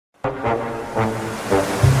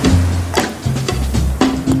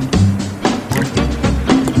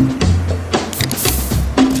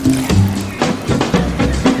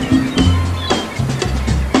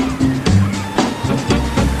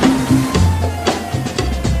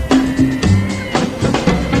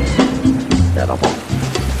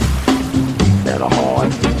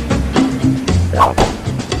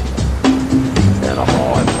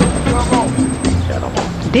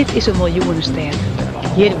Dit is een miljoenenster.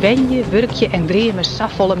 Hier wen je, werk je en dreamen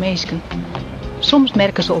safvolle mensen. Soms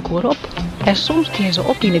merken ze elkaar op en soms gaan ze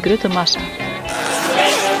op in de grote massa.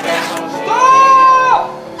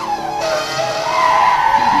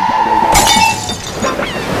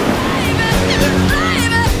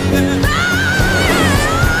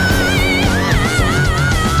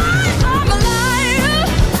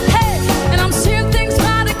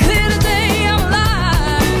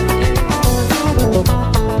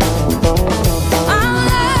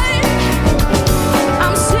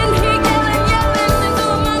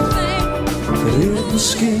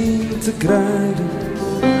 Misschien te krijgen,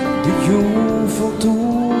 de jong valt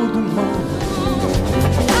door de man.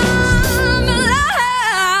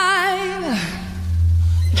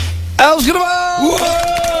 Els Wow!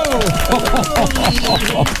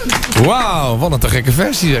 Wauw, wat een te gekke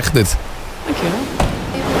versie echt dit. Dankjewel.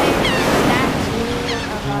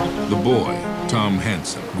 The boy, Tom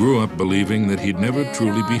Hansen, grew up believing that he'd never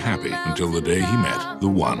truly be happy until the day he met the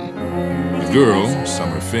one. The girl,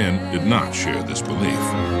 Summer Finn, did not share this belief.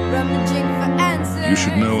 You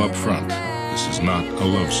should know up front, this is not a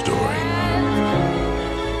love story.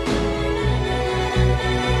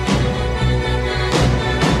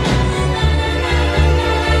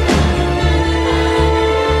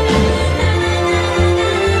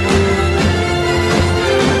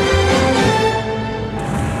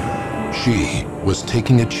 She was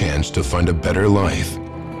taking a chance to find a better life.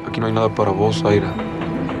 Aquí no hay nada para vos, Aira.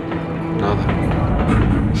 Nada.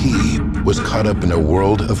 He was caught up in a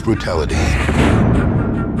world of brutality.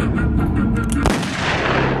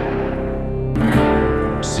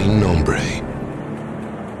 Sin nombre.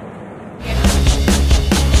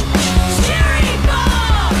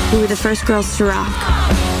 We were the first girls to rock.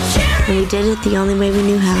 And we did it the only way we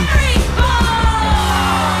knew how.